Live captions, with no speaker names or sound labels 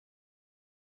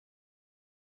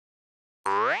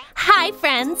Hi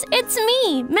friends, it's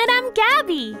me, Madame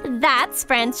Gaby. That's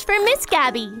French for Miss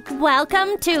Gaby.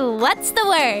 Welcome to What's the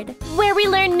Word, where we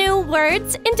learn new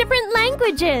words in different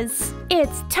languages.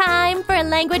 It's time for a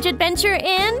language adventure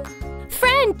in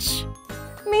French.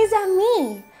 Mes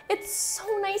amis, it's so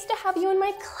nice to have you in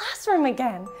my classroom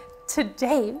again.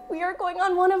 Today, we are going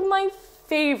on one of my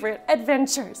favorite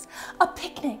adventures, a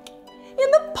picnic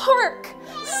in the park.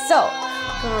 So,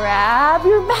 grab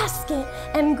your basket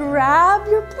and grab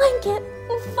your blanket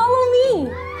and follow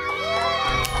me.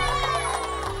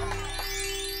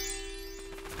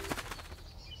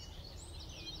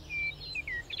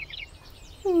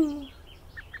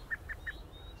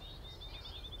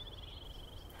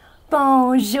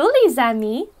 Bonjour les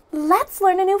amis. Let's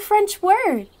learn a new French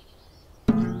word.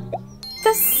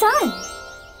 The sun.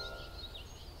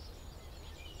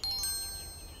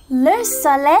 Le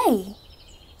soleil.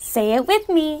 Say it with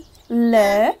me.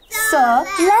 Le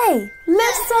soleil.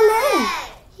 Le soleil.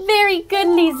 Very good,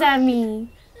 les amis.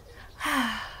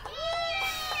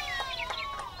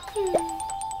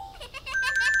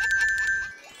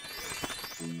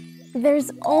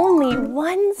 There's only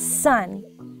one sun,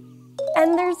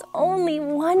 and there's only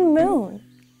one moon.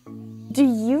 Do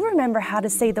you remember how to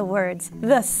say the words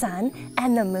the sun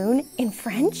and the moon in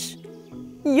French?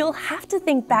 You'll have to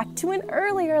think back to an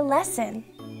earlier lesson.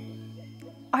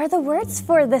 Are the words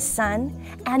for the sun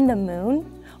and the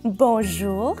moon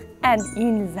bonjour and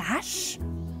une vache?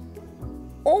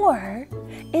 Or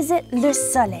is it le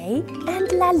soleil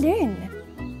and la lune?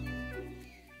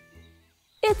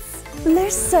 It's le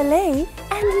soleil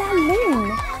and la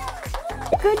lune.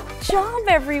 Good job,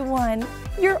 everyone.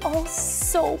 You're all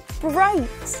so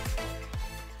bright.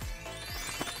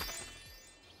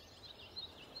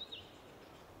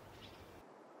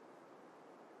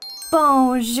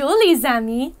 Bonjour, les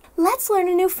amis. Let's learn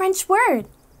a new French word.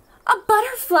 A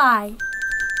butterfly.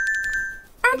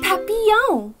 Un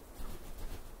papillon.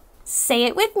 Say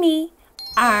it with me.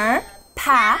 Un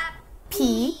papillon.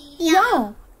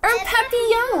 Un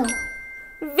papillon.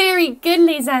 Very good,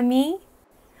 les amis.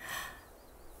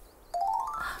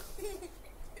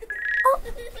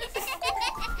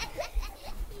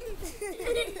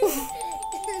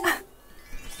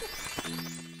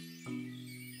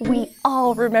 We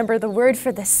all remember the word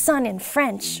for the sun in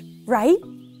French, right?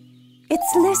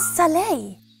 It's le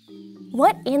soleil.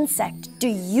 What insect do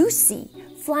you see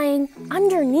flying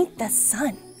underneath the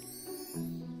sun?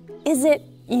 Is it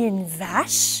une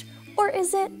vache or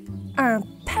is it un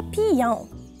papillon?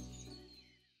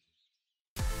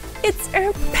 It's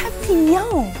un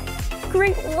papillon.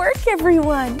 Great work,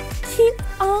 everyone. Keep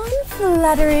on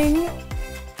fluttering.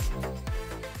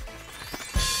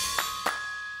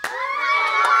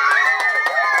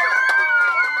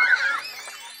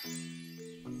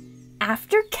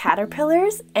 After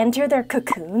caterpillars enter their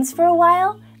cocoons for a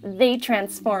while, they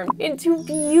transform into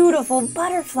beautiful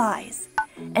butterflies.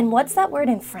 And what's that word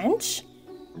in French?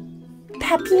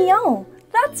 Papillon.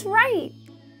 That's right.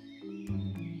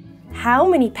 How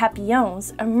many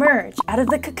papillons emerge out of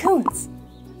the cocoons?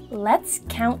 Let's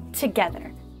count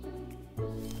together.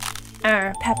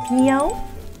 Un papillon,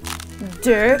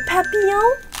 deux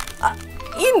papillons,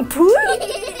 une poule?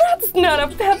 That's not a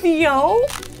papillon.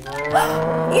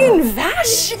 Une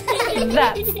vache?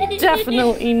 That's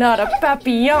definitely not a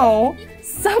papillon.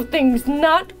 Something's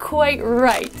not quite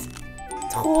right.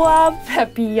 Trois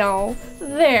papillons.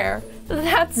 There,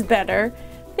 that's better.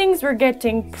 Things were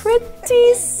getting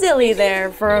pretty silly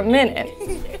there for a minute.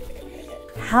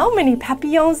 How many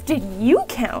papillons did you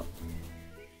count?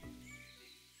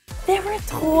 There were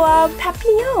trois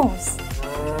papillons.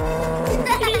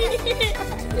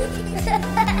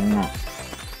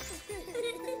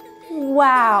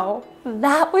 Wow,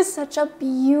 that was such a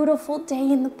beautiful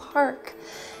day in the park.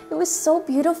 It was so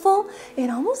beautiful, it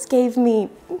almost gave me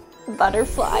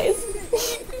butterflies.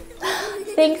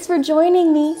 Thanks for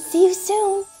joining me. See you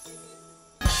soon.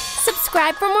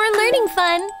 Subscribe for more learning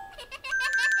fun.